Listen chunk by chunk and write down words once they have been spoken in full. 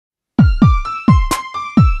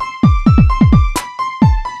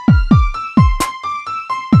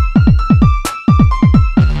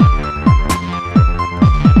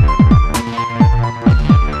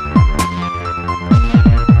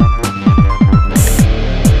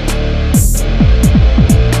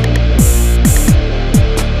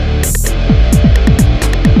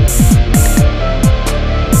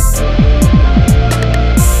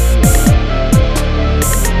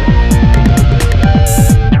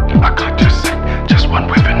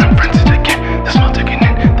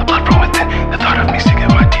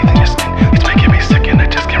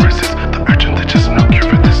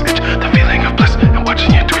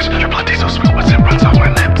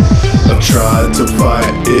try to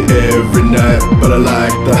fight it every night, but I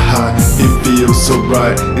like the high. It feels so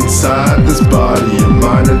right inside this body of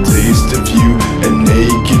mine. A taste of you, a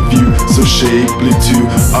naked view, so shapely too.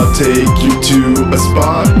 I'll take you to a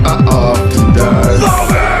spot I often die.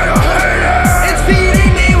 Love it, I hate it. It's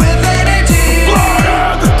feeding me with energy. Blood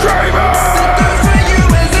and the craving. The thirst for you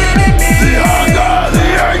is in me. The hunger, the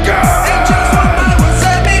anger. And just one bite will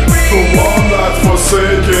set me free. The one that's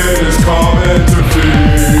forsaken is coming to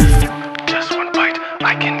feast. Just one bite,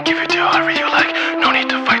 I can give it to you however you like. No need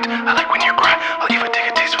to fight, I like when you cry. I'll even take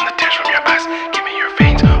a taste from the tears from your eyes. Give me your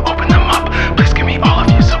veins, open them up. Please give me all of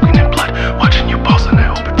you soaking in blood. Watching you pulse and I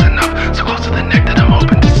hope it's enough. So close to the neck that I'm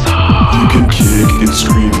open to suck. You can kick and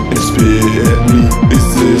scream and spit at me. Is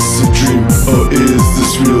this a dream or is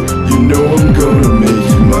this real? You know I'm gonna make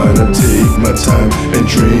you mine. I take my time and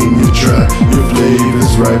drain you dry. Your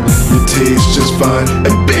flavor's right, your taste just fine.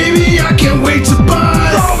 And baby, I can't wait to buy.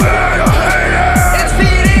 Love it, I hate it. It's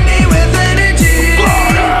feeding me with energy.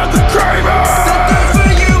 Blood and the craving. The thirst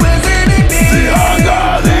for you is in me. The hunger,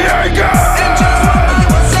 the anger. And just one bite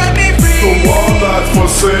will set me free. The one that's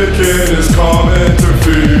forsaken is coming to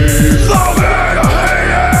feast. Love it, I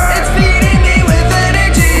hate it. It's feeding me with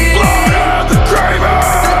energy. Blood and the craving.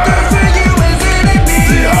 The thirst for you is in me.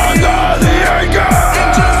 The hunger, the anger. And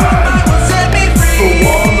just one bite will set me free. The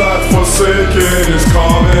one that's forsaken is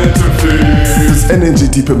coming to feast. There's energy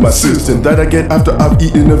deep in my system that I get after I've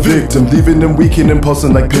eaten a victim, leaving them weakened and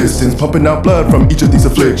pulsing like pistons, pumping out blood from each of these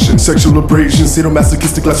afflictions. Sexual abrasions,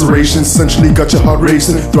 sadomasochistic lacerations, essentially got your heart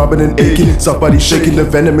racing, throbbing and aching, soft body shaking. The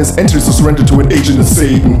venom is entering, so surrender to an agent of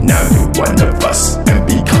Satan. Now you're one of us.